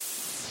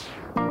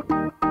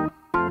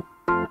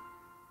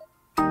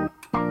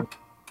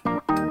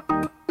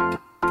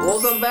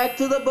Welcome back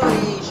to the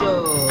Buddy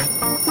Show.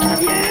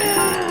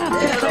 Yeah!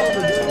 That was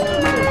a good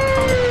one.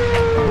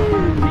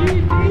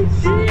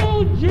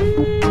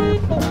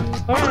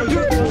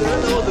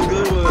 That was a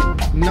good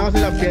one. No se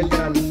la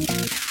pierdan.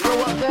 So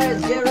what,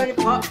 guys? Get ready,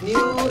 pop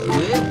news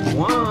with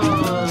Juan.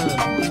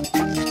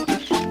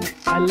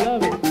 I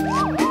love it.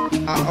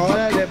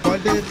 Ahora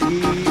deportes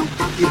y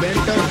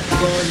eventos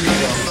con